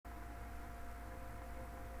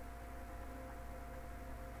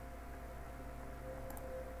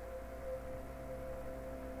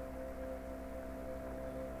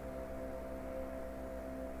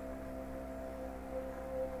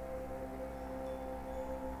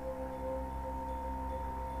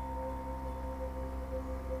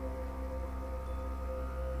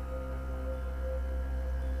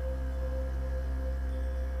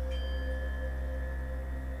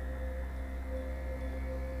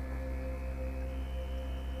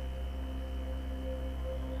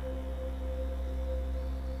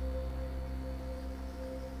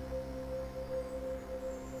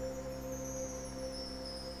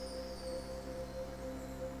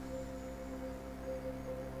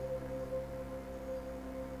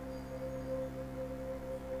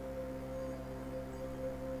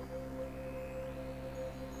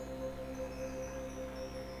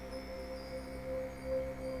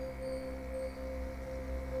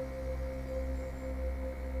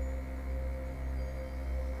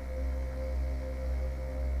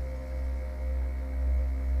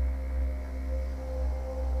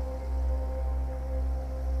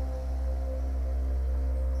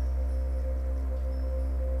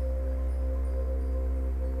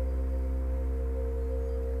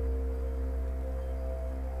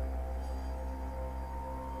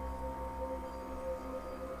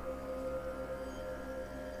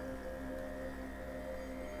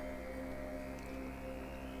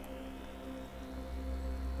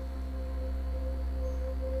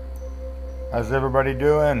How's everybody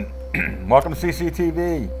doing? Welcome to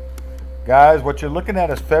CCTV. Guys, what you're looking at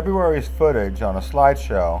is February's footage on a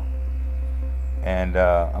slideshow. And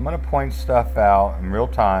I'm going to point stuff out in real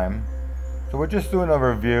time. So we're just doing a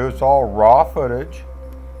review. It's all raw footage.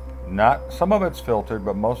 Not, some of it's filtered,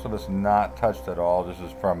 but most of it's not touched at all. This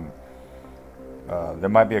is from, there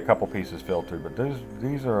might be a couple pieces filtered, but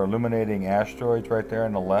these are illuminating asteroids right there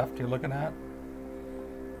on the left you're looking at.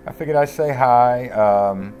 I figured I'd say hi.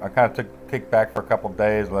 I kind of kicked back for a couple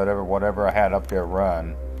days, let whatever I had up there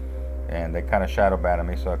run. And they kind of shadow banned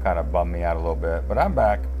me, so it kind of bummed me out a little bit. But I'm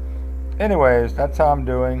back. Anyways, that's how I'm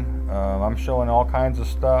doing. I'm showing all kinds of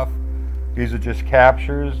stuff. These are just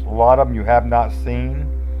captures. A lot of them you have not seen.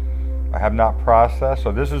 I have not processed.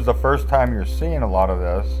 So this is the first time you're seeing a lot of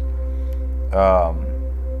this.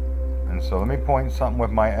 And so let me point something with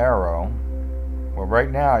my arrow. Well,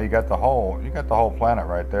 right now you got the whole planet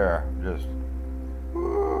right there. Just,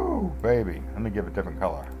 woo, baby. Let me give it a different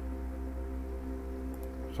color.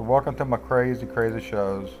 So welcome to my crazy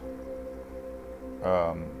shows.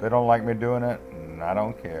 They don't like me doing it, and I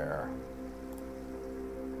don't care.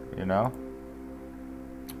 You know?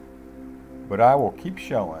 But I will keep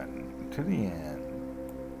showing to the end.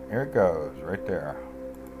 Here it goes, right there.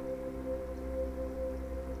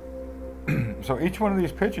 So each one of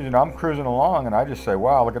these pictures, you know, I'm cruising along and I just say,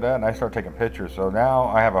 wow, look at that, and I start taking pictures. So now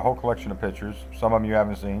I have a whole collection of pictures. Some of them you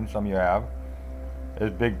haven't seen, some you have.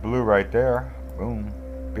 There's Big Blue right there. Boom.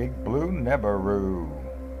 Big Blue Nebaru.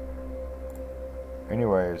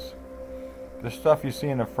 Anyways, the stuff you see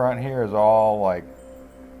in the front here is all like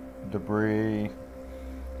debris.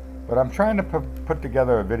 But I'm trying to put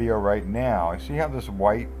together a video right now. You see how this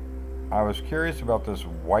white, I was curious about this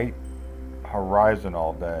white horizon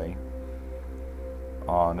all day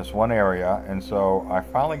on this one area, and so I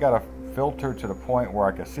finally got a filter to the point where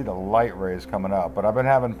I can see the light rays coming up. But I've been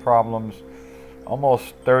having problems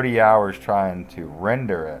almost 30 hours trying to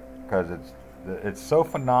render it because it's so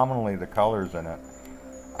phenomenally, the colors in it.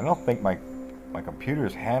 I don't think my computer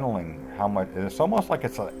is handling how much. It's almost like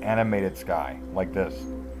it's an animated sky like this.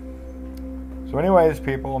 So anyways,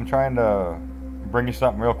 people, I'm trying to bring you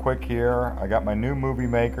something real quick here. I got my new movie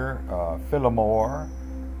maker, Fillmore.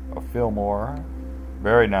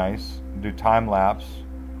 Very nice. Do time lapse.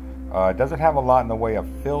 It doesn't have a lot in the way of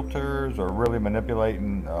filters or really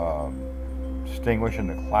manipulating, distinguishing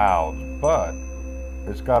the clouds, but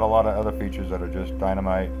it's got a lot of other features that are just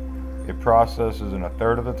dynamite. It processes in a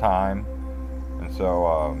third of the time, and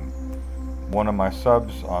so one of my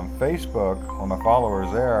subs on Facebook, one of my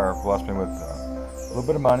followers there, blessed me with a little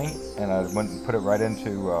bit of money, and I went and put it right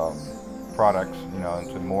into products, you know,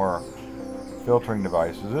 into more filtering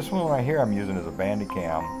devices. This one right here I'm using is a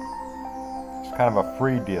Bandicam. It's kind of a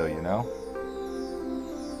free deal, you know.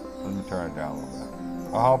 Let me turn it down a little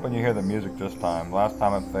bit. I'm hoping you hear the music this time. Last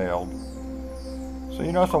time it failed. So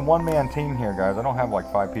you know, it's a one-man team here, guys. I don't have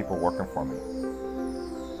like 5 people working for me.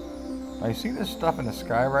 Now you see this stuff in the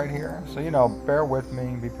sky right here? So you know, bear with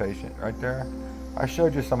me, be patient. Right there. I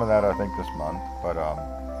showed you some of that I think this month, but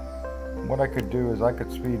what I could do is I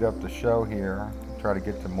could speed up the show here and try to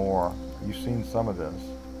get to more. You've seen some of this.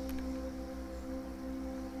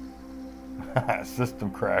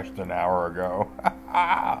 System crashed an hour ago.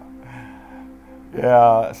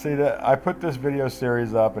 Yeah, see that I put this video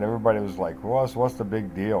series up and everybody was like, what's the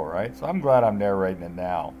big deal, right? So I'm glad I'm narrating it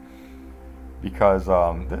now, because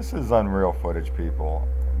this is unreal footage, people.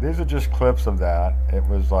 These are just clips of that. It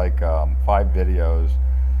was like 5 videos,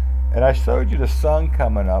 and I showed you the sun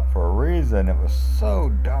coming up for a reason. It was so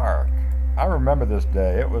dark. I remember this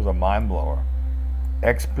day. It was a mind blower.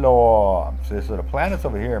 Explore. So the planets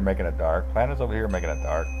over here making it dark. Planets over here making it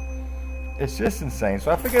dark. It's just insane. So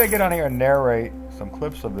I figured I'd get on here and narrate some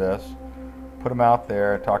clips of this, put them out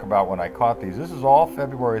there, talk about when I caught these. This is all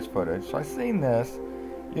February's footage. So I seen this.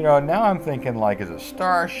 You know, now I'm thinking, like, is it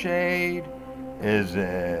star shade? Is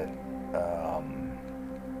it,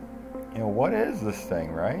 you know, what is this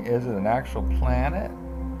thing, right? Is it an actual planet?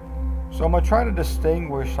 So I'm going to try to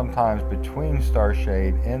distinguish sometimes between star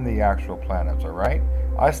shade and the actual planets, all right?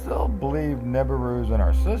 I still believe Nibiru's in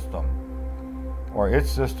our system, or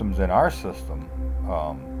its system's in our system,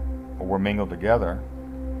 or we're mingled together.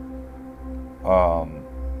 I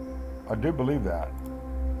do believe that.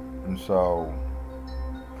 And so,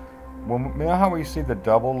 you know how we see the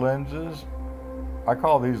double lenses? I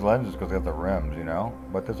call these lenses because they have the rims, you know?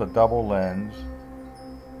 But there's a double lens,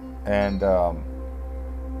 and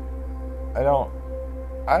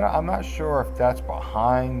I'm not sure if that's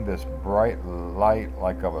behind this bright light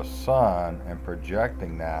like of a sun and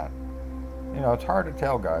projecting that. You know, it's hard to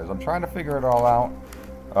tell, guys. I'm trying to figure it all out.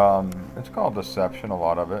 It's called deception, a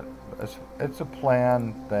lot of it. it's a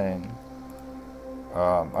planned thing.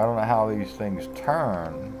 I don't know how these things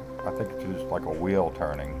turn. I think it's just like a wheel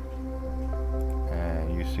turning,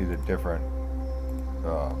 and you see the different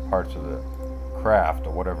parts of the craft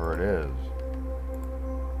or whatever it is,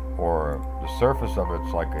 or the surface of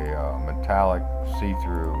it's like a metallic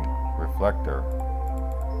see-through reflector,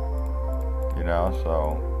 you know.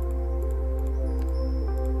 So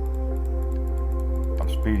I'm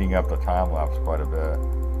speeding up the time lapse quite a bit.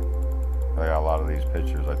 I got a lot of these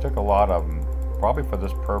pictures. I took a lot of them probably for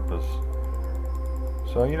this purpose.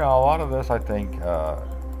 So, you know, a lot of this I think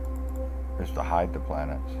is to hide the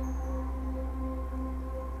planets.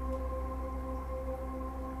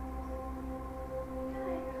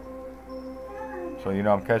 So, you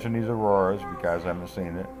know, I'm catching these auroras. If you guys haven't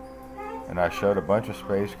seen it. And I showed a bunch of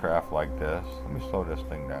spacecraft like this. Let me slow this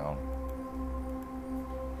thing down.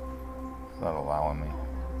 It's not allowing me.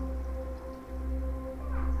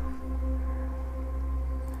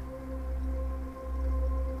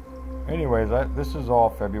 Anyways, this is all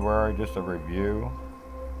February, just a review.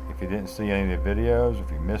 If you didn't see any of the videos,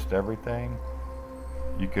 if you missed everything,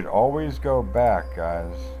 you could always go back,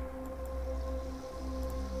 guys.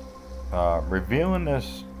 Revealing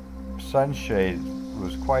this sunshade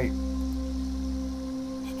was quite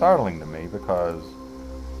startling to me because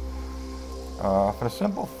for the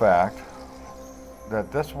simple fact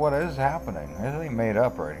that this what is happening. This ain't made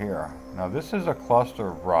up right here. Now this is a cluster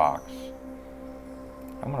of rocks.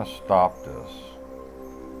 I'm going to stop this.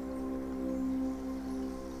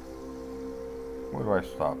 Where do I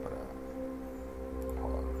stop it at?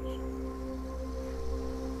 Pause.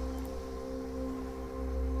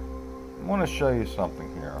 I want to show you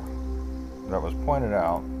something here that was pointed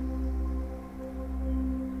out.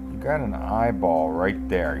 You got an eyeball right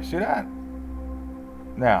there. You see that?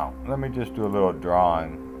 Now, let me just do a little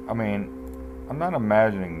drawing. I mean, I'm not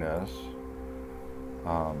imagining this,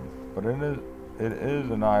 but it is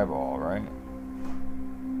an eyeball, right?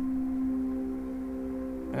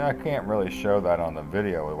 And I can't really show that on the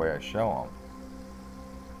video the way I show them.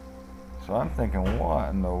 So I'm thinking, what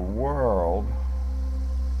in the world?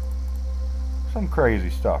 Some crazy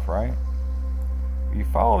stuff, right? If you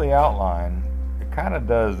follow the outline, it kind of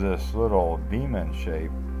does this little demon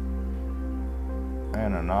shape.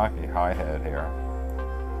 Anunnaki high head here.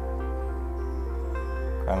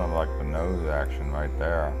 Kind of like the nose action right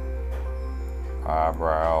there.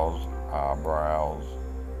 Eyebrows, eyebrows,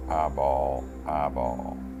 eyeball,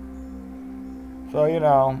 eyeball. So, you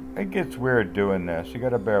know, it gets weird doing this. You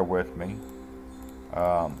gotta bear with me.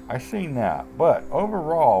 I seen that. But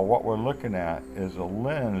overall, what we're looking at is a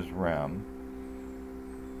lens rim.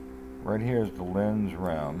 Right here is the lens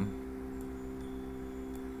rim.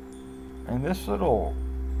 And this little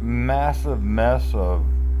massive mess of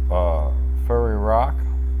furry rock.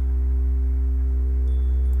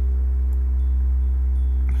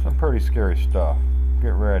 Some pretty scary stuff.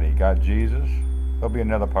 Get ready. Got Jesus? There'll be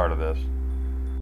another part of this.